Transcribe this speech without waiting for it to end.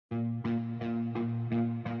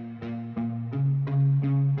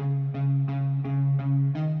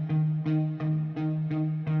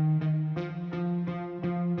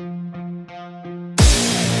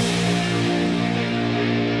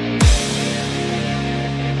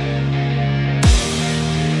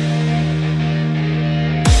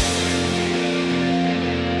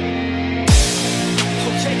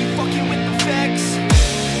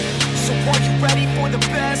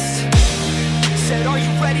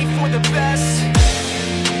ready for the best.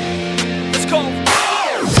 Let's go.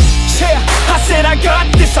 Yeah, I said I got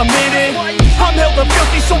this, I'm in it. I'm hella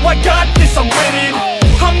filthy, so I got this, I'm winning.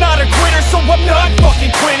 I'm not a quitter, so I'm not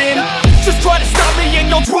fucking quitting. Just try to stop me and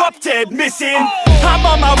you'll drop dead missing. I'm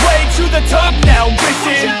on my way to the top now,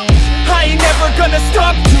 listen. I ain't never gonna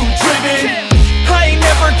stop, too driven. I ain't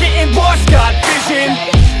never getting lost, got vision.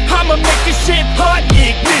 I'ma make this shit hot,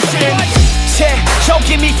 ignition. Yeah, yo,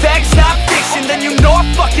 give me facts, not fiction. Then you know I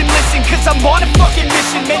fucking listen, cause I'm on a fucking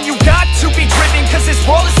mission. Man, you got to be driven, cause this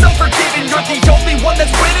world is unforgiving. You're the only one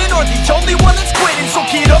that's winning, or the only one that's quitting. So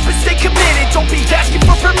get up and stay committed, don't be asking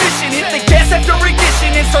for permission. Hit the gas after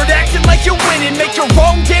ignition and start acting like you're winning. Make your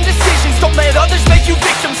own damn decisions, don't let others make you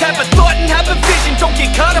victims. Have a thought and have a vision, don't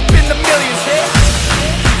get caught up in the millions.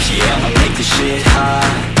 Yeah, I'ma make this shit hot.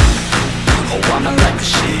 Oh, I'ma light the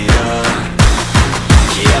shit up.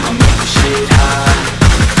 Yeah, I'ma make this shit hot.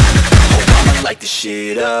 Oh, I'ma light this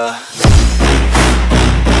shit up.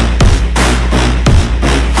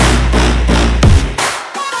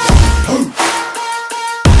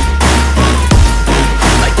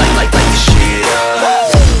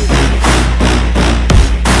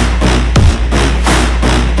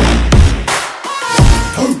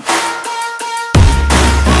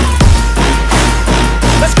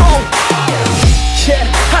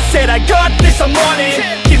 I got this, I'm on it.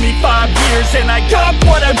 Give me 5 years and I got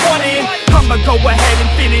what I wanted. I'ma go ahead and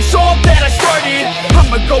finish all that I started.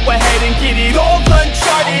 I'ma go ahead and get it all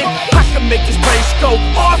uncharted. I can make this place go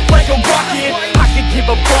off like a rocket. I can give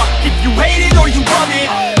a fuck if you hate it or you love it.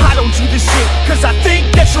 I don't do this shit cause I think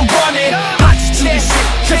that you're on it. I just do this shit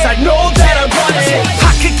cause I know that I want it.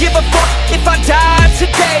 I could give a fuck if I died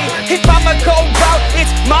today. If I'ma go out,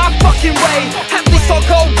 it's my fucking way. At least I'll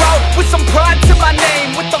go out with some pride to my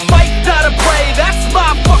name. With the fight, not a play, that's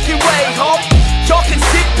my fucking way, home. Y'all can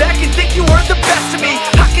sit back and think you are the best of me.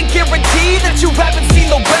 I can guarantee that you haven't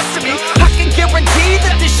seen the rest of me. I can guarantee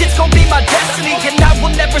that this shit's gonna be my destiny. And I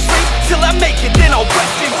will never sleep till I make it, then I'll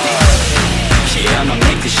rest in peace. Yeah, I'ma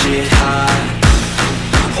make this shit hot.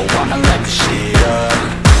 Oh, I'ma light this shit up.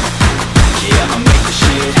 Yeah, I'ma make this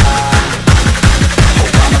shit hot.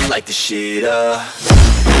 Oh, I'ma light this shit up.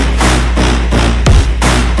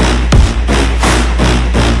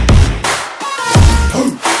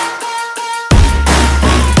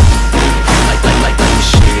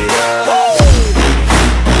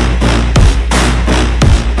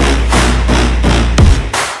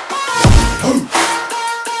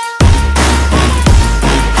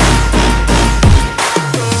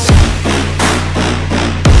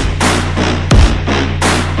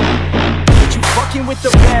 With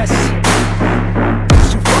the best,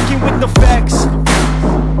 you fucking with neffex.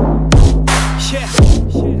 Yeah.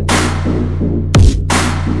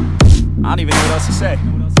 I don't even know what else to say.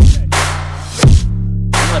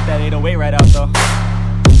 I'll let that 808 right out though.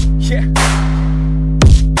 Yeah.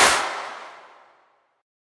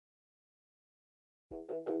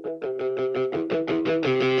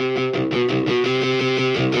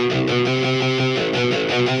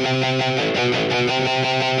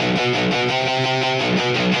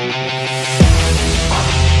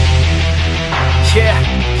 Yeah,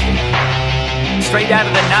 straight out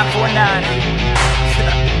of the 949.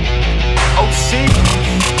 OC.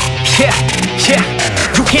 Yeah,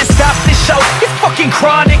 you can't stop this show. It's fucking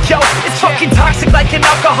chronic, yo. It's fucking toxic like an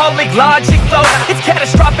alcoholic logic flow. It's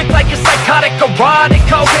catastrophic like a psychotic erotic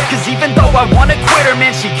code. Cause even though I wanna quit her,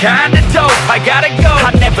 man, she kinda dope. I gotta go.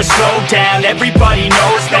 I never slow down, everybody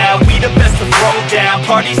knows now. We the best to throw down,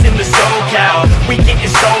 parties in the SoCal. We getting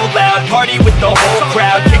so loud, party with the whole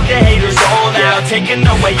crowd. Kick the haters all out, taking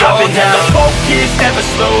away all doubt. I've been hella focused, never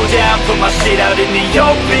slow down. Put my shit out in the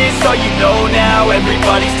open, so you know now.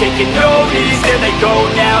 Everybody's taking notice, there they go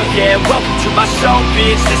now. Yeah, welcome to my show,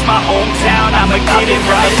 bitch. This my hometown, I'ma get it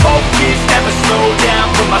right. Focused, never slow down.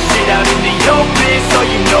 Put my shit out in the open, so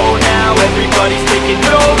you know now. Everybody's taking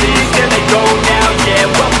notice, there they go now. Yeah,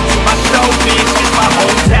 welcome to my show, bitch. This my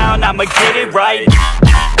hometown, I'ma get it right.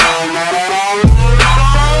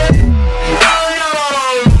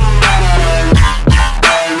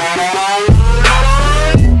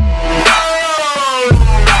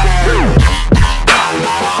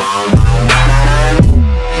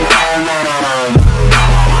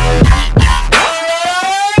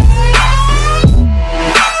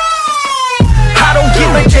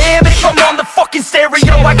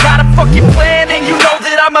 I got a fucking plan and you know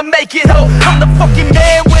that I'ma make it, ho. I'm the fucking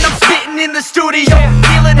man when I'm spitting in the studio.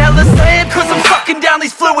 Feeling hella slammed cause I'm sucking down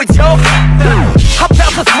these fluids, yo. I'm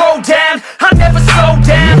about to throw down, I never slow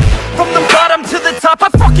down. From the bottom to the top, I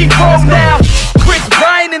fucking grow now. Chris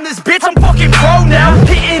Bryan in this bitch, I'm fucking pro now.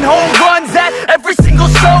 Hitting home runs at every single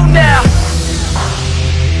show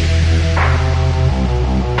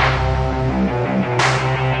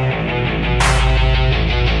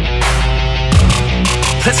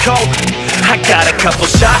go. I got a couple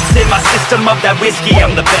shots in my system of that whiskey.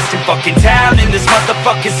 I'm the best in fucking town, in this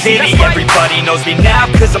motherfucking city. Everybody knows me now,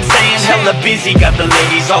 cause I'm staying hella busy. Got the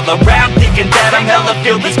ladies all around thinking that I'm hella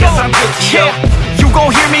filthy, cause I'm guilty, yo. You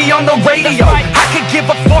gon' hear me on the radio. I could give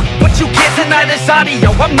a fuck, but you can't deny this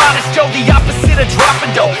audio. I'm modest, Joe, the opposite of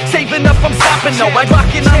dropping dough. Saving up, I'm stopping, no. I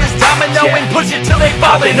lock in on this domino and push it till they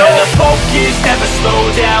falling. Never focus, never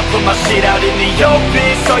slow down. Put my shit out in the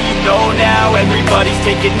open, so you know now. Everybody's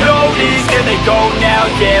taking notice, there they go now.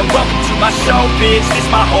 Yeah, welcome to my show, bitch. This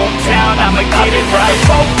my hometown, I'ma get it right.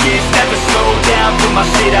 Focus, never slow down. Put my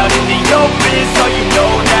shit out in the open, so you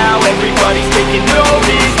know now. Everybody's taking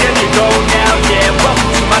notice, there they go now. Yeah,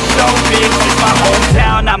 welcome to my show, bitch. This my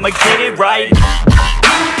hometown, I'ma get it right.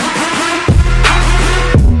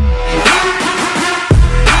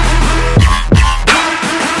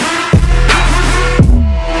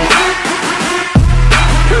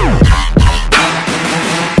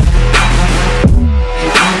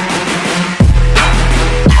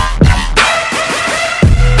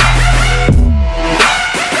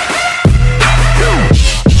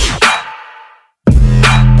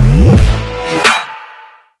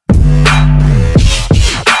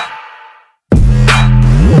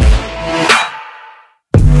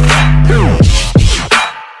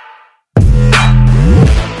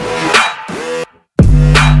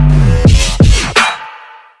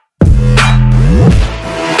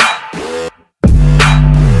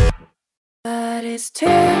 It's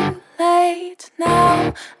too late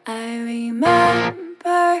now. I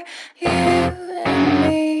remember you and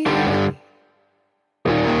me,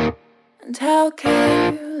 and how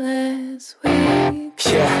careless we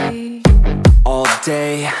could be. All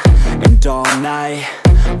day and all night,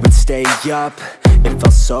 we'd stay up, it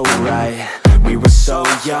felt so right. We were so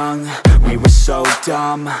young, we were so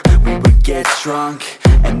dumb. We would get drunk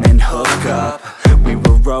and then hook up. We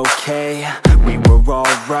were okay, we were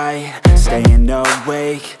alright, staying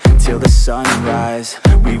awake till the sunrise.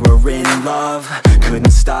 We were in love,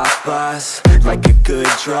 couldn't stop us, like a good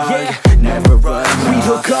drug, never enough. We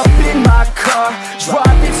hook up in my car,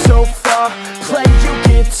 driving so far, play your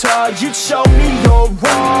guitar, you'd show me your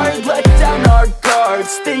art. Let down our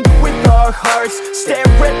guards, think with our hearts, stare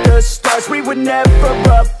at the stars. We were never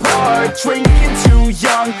apart, drinking too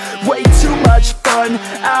young, way too much fun,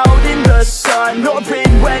 out in the sun, or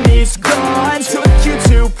in when it's gone. Took you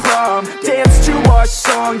to prom, dance to our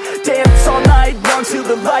song, dance all night long till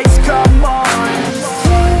the lights come on.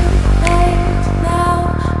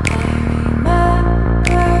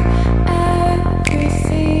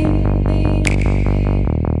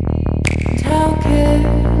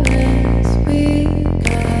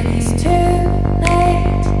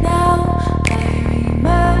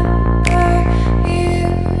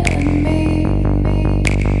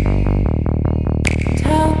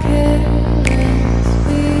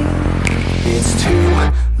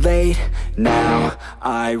 Now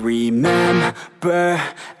I remember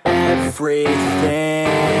everything,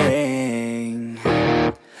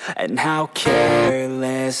 and how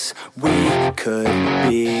careless we could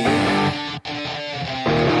be,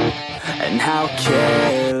 and how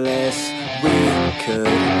careless we could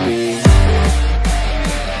be,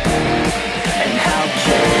 and how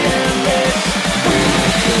careless we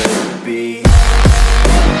could be.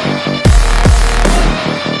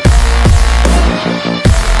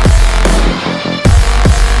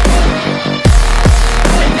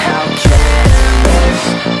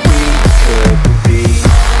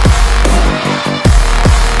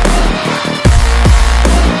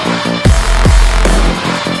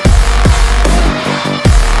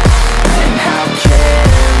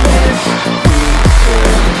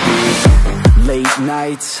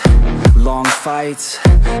 Nights, long fights,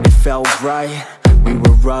 it felt right, we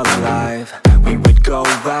were alive. We would go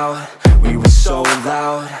out, we were so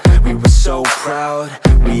loud, we were so proud,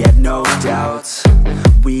 we had no doubts.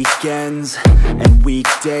 Weekends and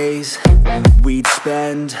weekdays, we'd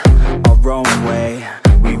spend our own way.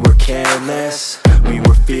 We were careless, we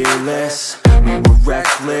were fearless, we were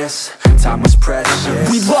reckless, time was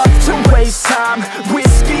precious. We loved to waste time,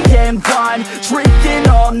 whiskey and wine, drinking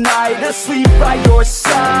all night, asleep by your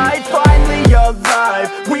side. Finally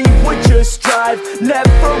alive, we would just drive,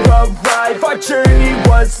 never arrive. Our journey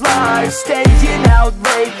was live, staying out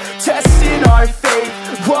late, testing our fate,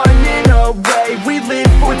 running away. We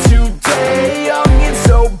live for today, young and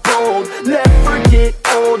so bold, never get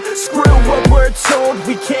old. Screw what we're told,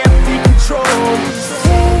 we can't be controlled.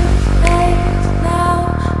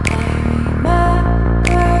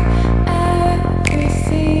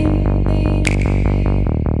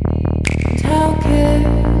 How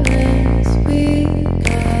careless we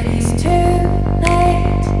got. It's too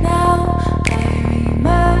late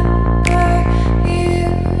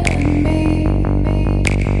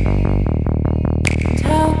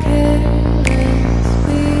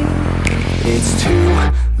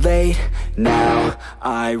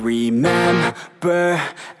I remember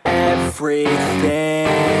everything,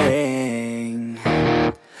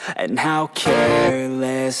 and how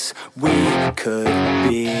careless we could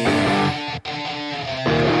be,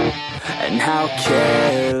 and how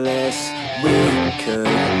careless we could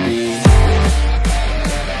be,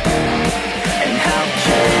 and how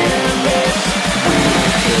careless we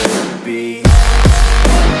could be.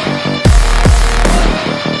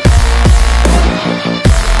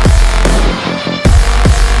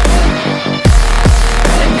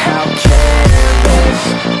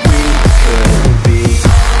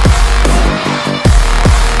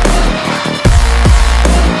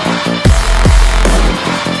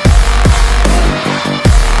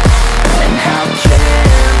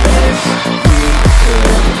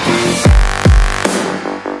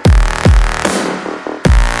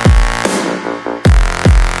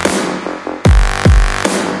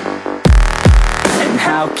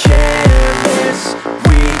 How careless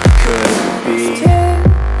we could be. It's too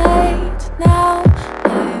late now. I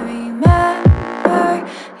remember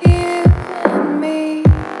you and me,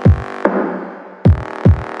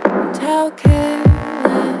 and how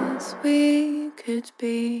careless we could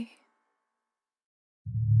be.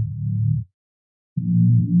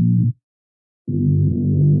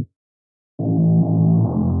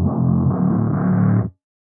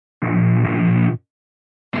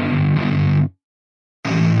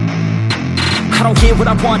 I don't get what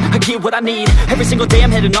I want, I get what I need. Every single day I'm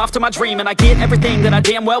heading off to my dream, and I get everything that I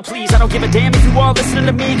damn well please. I don't give a damn if you all listening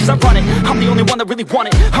to me, cause I run it. I'm the only one that really want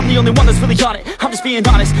it, I'm the only one that's really on it. I'm just being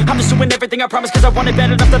honest, I'm just doing everything I promise, cause I want it bad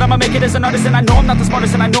enough that I'ma make it as an artist. And I know I'm not the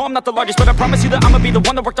smartest, and I know I'm not the largest, but I promise you that I'ma be the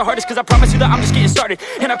one that worked the hardest, cause I promise you that I'm just getting started.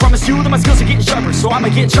 And I promise you that my skills are getting sharper, so I'ma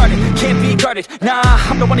get charted. Can't be guarded, nah,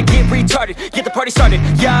 I'm the one to get retarded. Get the party started,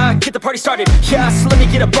 yeah, get the party started. Yeah, so let me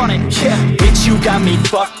get up on it, yeah. Bitch, you got me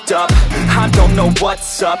fucked up, I don't know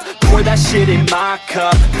what's up. Pour that shit in my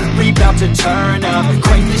cup, we bout to turn up.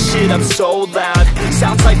 Crank this shit up so loud,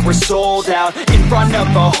 sounds like we're sold out. In front of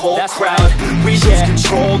a whole crowd, we lose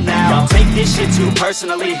control now. Y'all take this shit too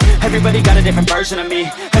personally, everybody got a different version of me.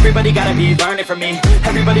 Everybody gotta be learning from me,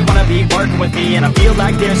 everybody wanna be working with me. And I feel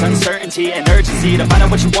like there's uncertainty and urgency to find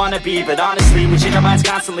out what you wanna be. But honestly, we change our minds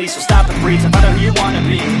constantly, so stop and breathe to find out who you wanna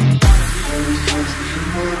be.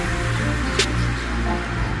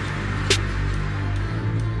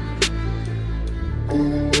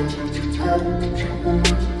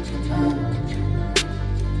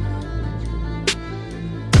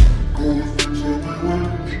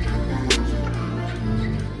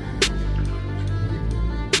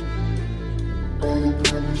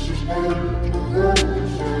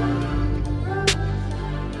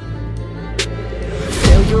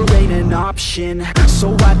 Failure ain't an option,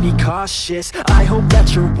 so I'd be cautious. I hope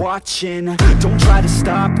that you're watching, don't try to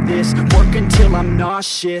stop this. Work until I'm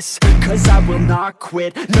nauseous, cause I will not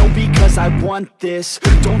quit. No, because I want this,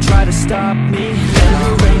 don't try to stop me.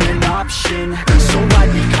 Failure ain't an option, so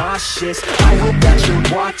I'd be cautious. I hope that you're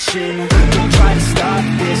watching, don't try to stop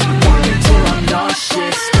this. Work until I'm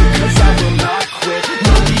nauseous, cause I will not quit.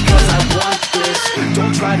 No, because I want this,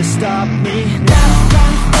 don't try to stop me now.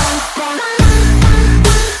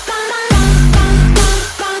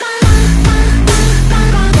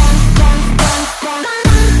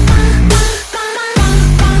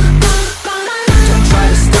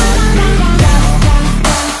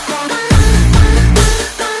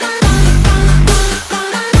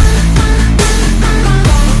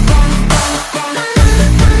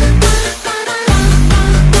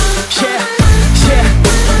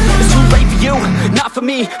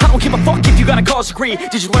 Me, I don't give a fuck if you got a college degree.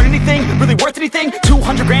 Did you learn anything? Really worth anything?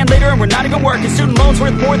 200 grand later and we're not even working. Student loans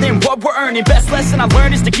worth more than what we're earning. Best lesson I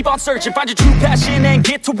learned is to keep on searching. Find your true passion and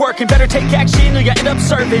get to work. And better take action or you end up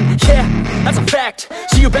serving. Yeah, that's a fact.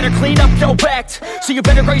 So you better clean up your act. So you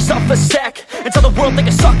better grow yourself a sack and tell the world they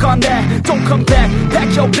can suck on that. Don't come back,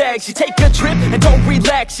 pack your bags. You take a trip and don't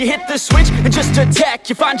relax. You hit the switch and just attack.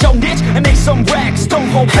 You find your niche and make some racks. Don't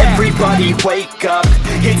hold back. Everybody wake up,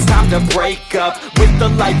 it's time to break up with the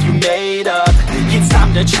life you made up. It's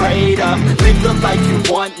time to trade up, live the life you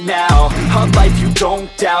want now, a life you don't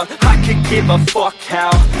doubt. I could give a fuck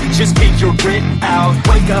how, just figure it out.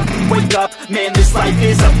 Wake up, man, this life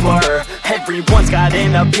is a blur. Everyone's got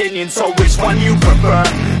an opinion, so which one you prefer?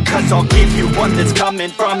 Cause I'll give you one that's coming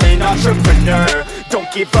from an entrepreneur. Don't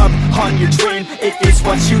give up on your dream if it's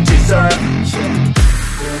what you deserve.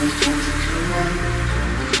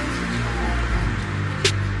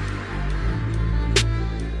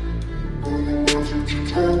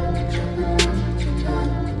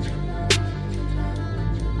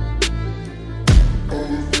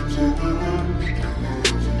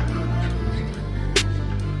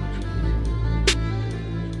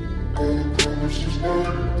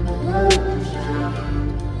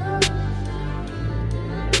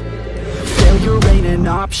 Failure ain't an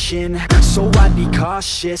option, so I'd be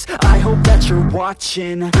cautious. I hope that you're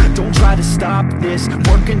watching. Don't try to stop this,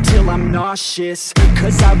 work until I'm nauseous.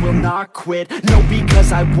 Cause I will not quit, no,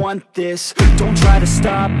 because I want this. Don't try to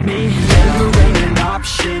stop me, failure ain't an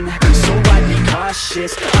option, so I'd be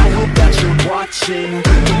cautious. I hope that you're watching.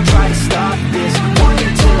 Don't try to stop this, work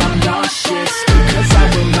until I'm nauseous. Cause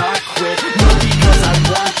I will not quit, no, because I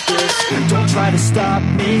want this. Don't try to stop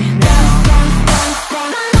me now.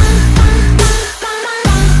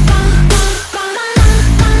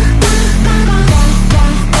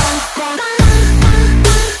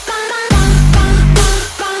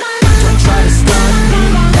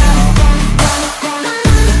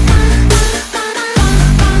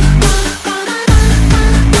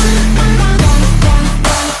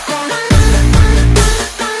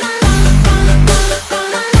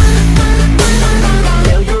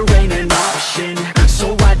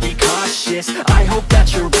 I hope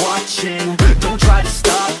that you're watching. Don't try to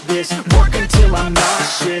stop this, work until I'm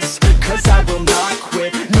nauseous. Cause I will not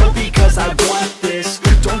quit, no, because I want this.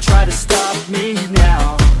 Don't try to stop me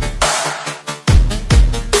now.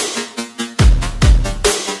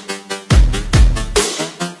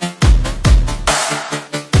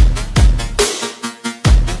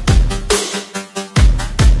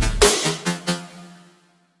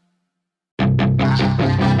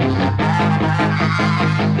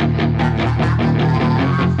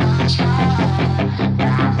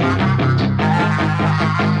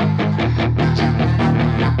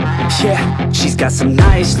 Yeah, she's got some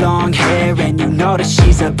nice long hair, and you know that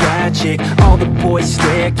she's a bad chick. All the boys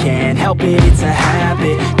stare, can't help it, it's a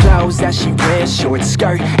habit. Clothes that she wears, short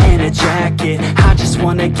skirt and a jacket. I just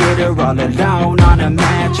wanna get her all alone on a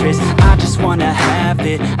mattress. I just wanna have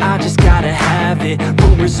it, I just gotta have it.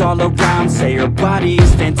 Rumors all around say her body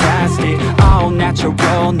is fantastic. All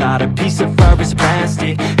natural, not a piece of fur is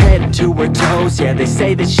plastic. Head to her toes, yeah, they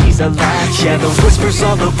say that she's a latch. Yeah, the whispers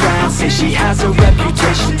all around say she has a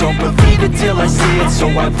reputation. Don't believe it till I see it, so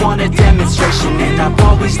I want a demonstration. And I've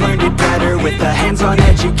always learned it better with a hands-on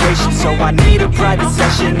education. So I need a private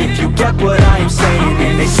session, if you get what I am saying.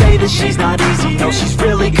 And they say that she's not easy, no, she's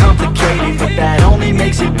really complicated. But that only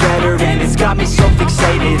makes it better, and it's got me so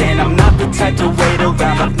fixated. And I'm not the type to wait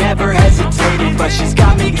around, I've never hesitated. But she's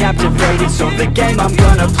got me captivated, so the game, I'm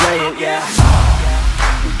gonna play it, yeah.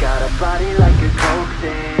 She's got a body like a coke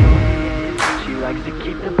thing. She likes to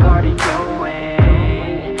keep the party going.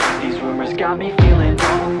 Rumors got me feeling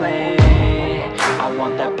lonely. I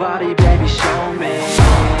want that body, baby, show me.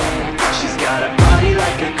 She's got a body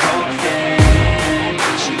like a coke thing.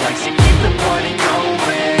 She likes to keep the party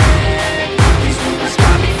going. These rumors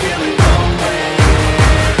got me feeling lonely.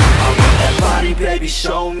 I want that body, baby,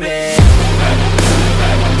 show me.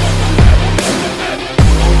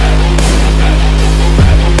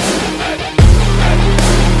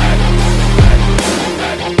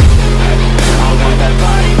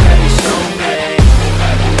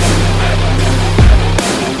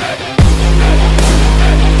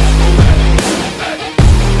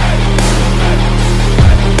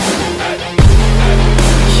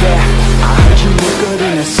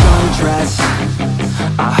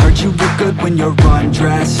 I heard you look good when you're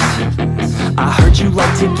undressed. I heard you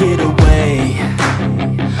like to get away.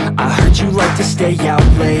 I heard you like to stay out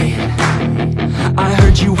late. I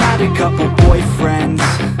heard you had a couple boyfriends.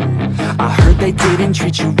 I heard they didn't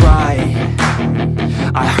treat you right.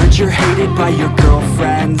 I heard you're hated by your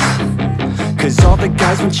girlfriends, cause all the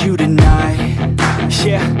guys want you tonight.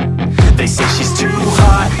 Yeah, they say she's too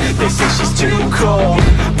hot, they say she's too cold.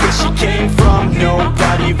 Where she came from,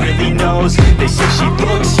 nobody really knows. They say she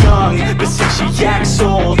looks young, but say she acts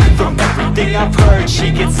old. From everything I've heard,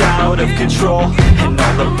 she gets out of control. And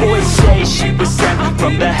all the boys say she was sent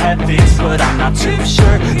from the heavens, but I'm not too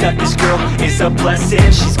sure that this girl is a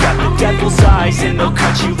blessing. She's got the devil's eyes and they'll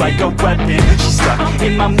cut you like a weapon. She's stuck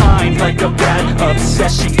in my mind like a bad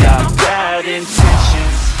obsession. Got bad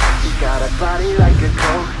intentions. She's got a body like a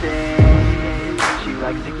coke thing. She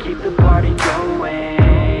likes to keep the party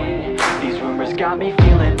going. These rumors got me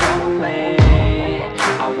feeling lonely.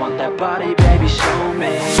 I want that body, baby, show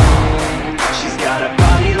me. She's got a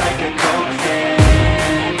body like a coke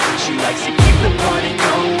thing. She likes to keep the party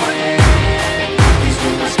going. These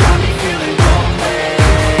rumors got me feeling lonely.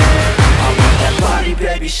 I want that body,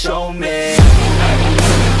 baby, show me.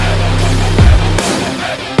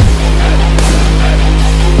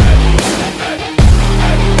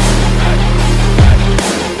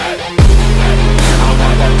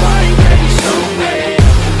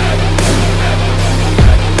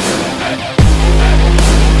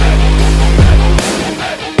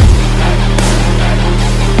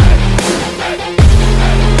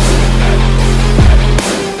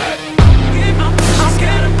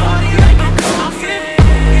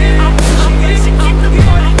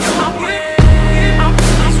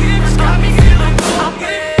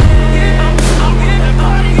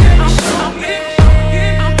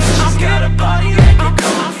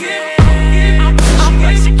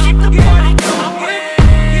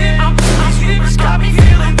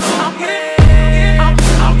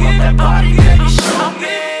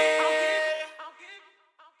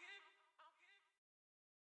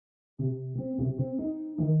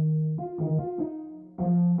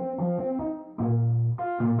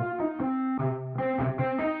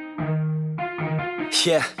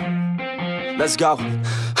 Yeah, let's go.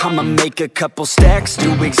 I'ma make a couple stacks,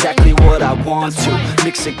 do exactly what I want to.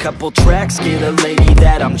 Mix a couple tracks, get a lady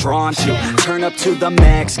that I'm drawn to. Turn up to the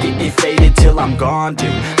max, get me faded till I'm gone, dude.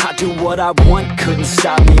 I do what I want, couldn't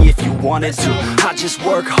stop me if you wanted to. I just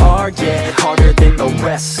work hard, yeah, harder than the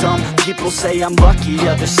rest. Some people say I'm lucky,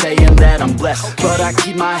 others saying that I'm blessed. But I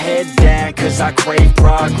keep my head down, cause I crave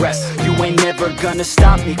progress. You ain't never gonna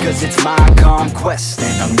stop me, cause it's my conquest.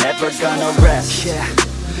 And I'm never gonna rest, yeah.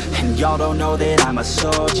 And y'all don't know that I'm a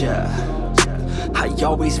soldier. I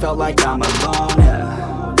always felt like I'm alone,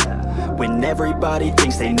 yeah. When everybody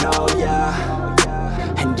thinks they know, yeah.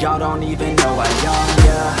 And y'all don't even know I own,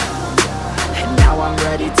 yeah. And now I'm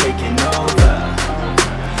ready taking over,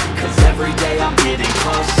 cause every day I'm getting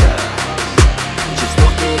closer. Just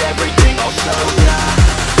look at everything I'll show ya.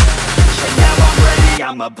 And now I'm ready,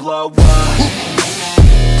 I'ma blow up.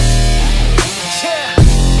 Yeah.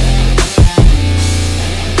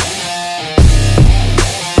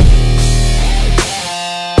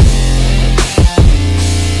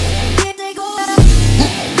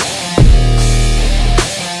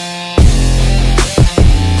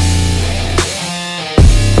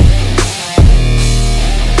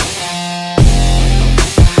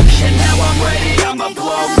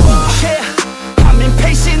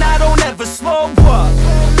 Slow up,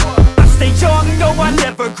 I stay young, no I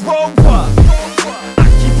never grow up. I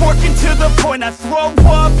keep working to the point I throw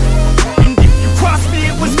up. And if you cross me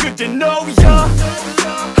it was good to know ya.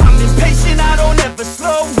 I'm impatient, I don't ever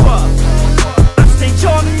slow up. I stay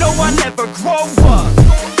young, no I never grow up.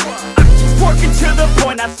 I keep working to the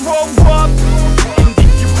point I throw up. And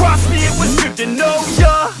if you cross me it was good to know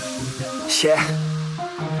ya. Yeah,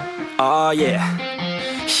 oh yeah,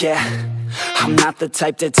 yeah. I'm not the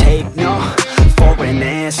type to take no for an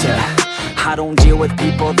answer. I don't deal with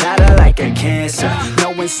people that are like a cancer.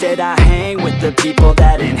 No, instead I hang with the people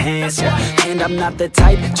that enhance ya. And I'm not the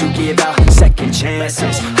type to give out second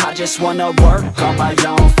chances. I just wanna work on my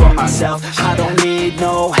own for myself. I don't need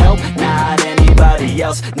no help, not anybody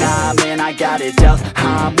else. Nah man, I got it dealt.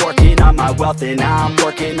 I'm working on my wealth and I'm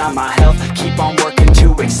working on my health. Keep on working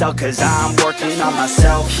to excel, cause I'm working on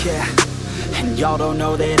myself, yeah. And y'all don't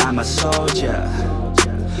know that I'm a soldier.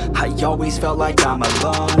 I always felt like I'm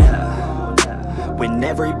alone, yeah. When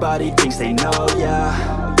everybody thinks they know,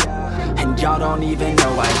 yeah. And y'all don't even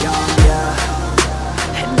know I own,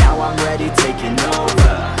 yeah. And now I'm ready taking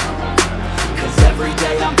over, cause every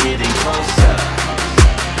day I'm getting closer.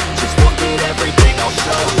 Just look at everything I'll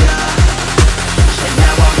show ya. And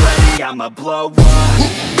now I'm ready, I'ma blow up.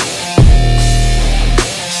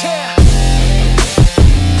 Yeah.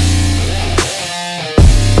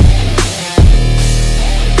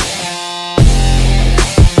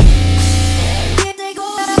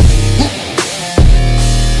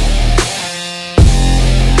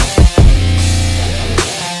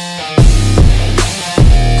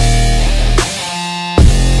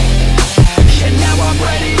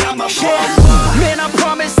 Man, I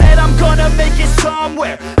promise that I'm gonna make it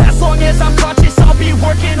somewhere. As long as I'm conscious, I'll be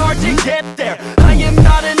working hard to get there. I am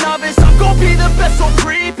not a novice, I'm gonna be the best, so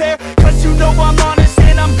prepare. Cause you know I'm honest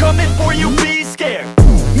and I'm coming for you, be scared.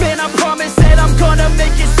 Man, I promise that I'm gonna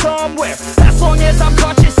make it somewhere. As long as I'm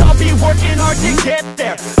conscious, I'll be working hard to get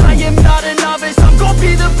there. I am not a novice, I'm gonna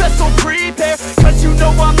be the best, so prepare. Cause you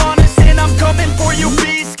know I'm honest and I'm coming for you,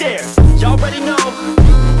 be scared. Y'all already know.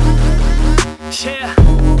 Yeah,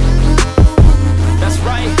 that's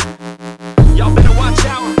right. Y'all better watch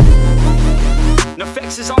out.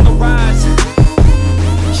 neffex is on the rise.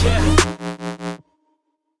 Yeah.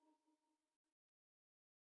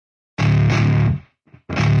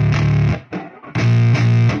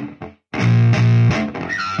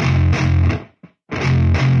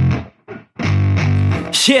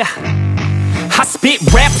 Yeah, I spit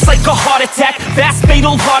raps like a heart attack. Fast,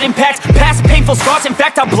 fatal, hard impact. Past painful scars, in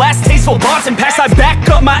fact I blast tasteful bars and packs. I back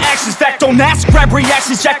up my actions, fact don't ask, grab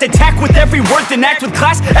reactions. Jacked attack with every word, then act with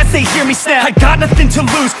class as they hear me snap. I got nothing to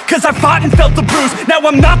lose, cause I fought and felt the bruise. Now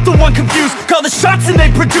I'm not the one confused, call the shots and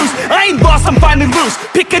they produce. I ain't lost, I'm finally loose.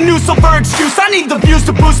 Pick a new silver excuse, I need the views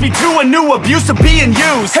to boost me to a new abuse of being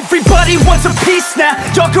used. Everybody wants a piece now,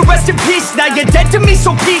 y'all can rest in peace now. You're dead to me,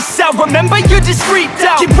 so peace out. Remember you're discreet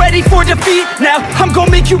now, get ready for defeat now. I'm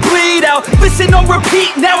gonna make you bleed out. Listen on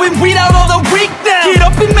repeat now and weed out all the weak now. Get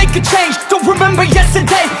up and make a change, don't remember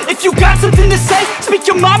yesterday. If you got something to say, speak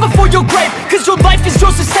your mind before your grave. Cause your life is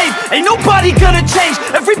yours to save, ain't nobody gonna change.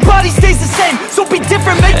 Everybody stays the same, so be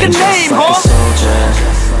different, make a name, like a soldier,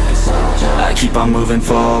 I keep on moving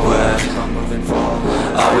forward,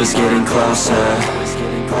 always getting closer.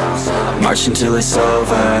 I march until it's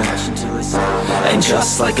over. And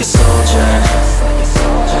just like a soldier,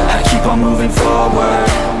 I keep on moving forward,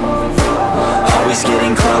 always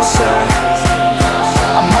getting closer.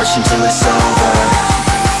 I'm marching till it's over.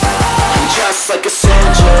 I'm just like a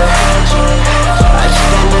soldier, I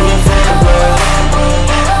keep on moving forward,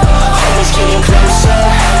 always getting closer.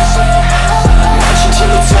 I'm marching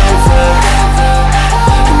till it's over.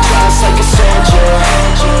 I'm just like a soldier,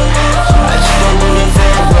 I keep on moving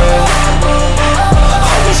forward,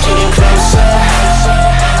 always getting closer.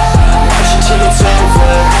 I'm marching till it's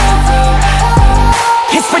over.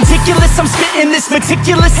 It's ridiculous, I'm spitting this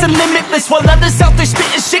meticulous and limitless, while others out there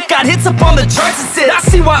spitting shit got hits up on the charts and shit. I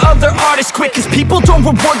see why other artists quit, cause people don't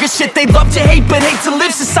reward good shit. They love to hate but hate to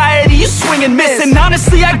live. Society, you swing and miss. And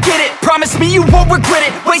honestly, I get it, promise me you won't regret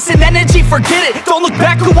it. Wasting energy, forget it, don't look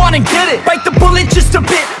back, go on and get it. Bite the bullet just a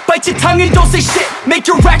bit, bite your tongue and don't say shit. Make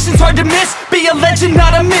your actions hard to miss, be a legend,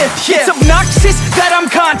 not a myth. Yeah. It's obnoxious that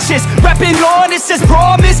I'm conscious, rapping honest as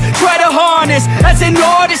promise. Try to harness, as an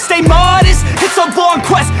artist, stay modest. It's a long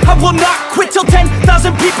quest, I will not quit till 10,000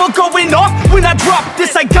 people going off when I drop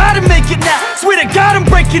this. I gotta make it now, swear to God I'm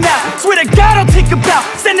breaking out. Swear to God I'll take a bow,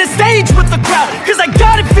 stand the stage with the crowd, cause I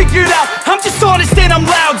got it figured out. I'm just honest and I'm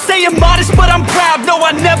loud, saying modest but I'm proud. No,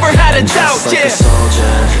 I never had a doubt, just like yeah. a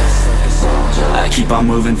soldier, I keep on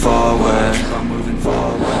moving forward,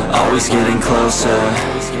 always getting closer.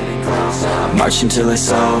 I'm marching till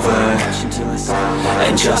it's over.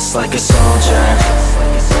 And just like a soldier,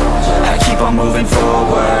 I keep on moving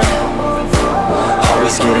forward,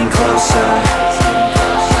 always getting closer.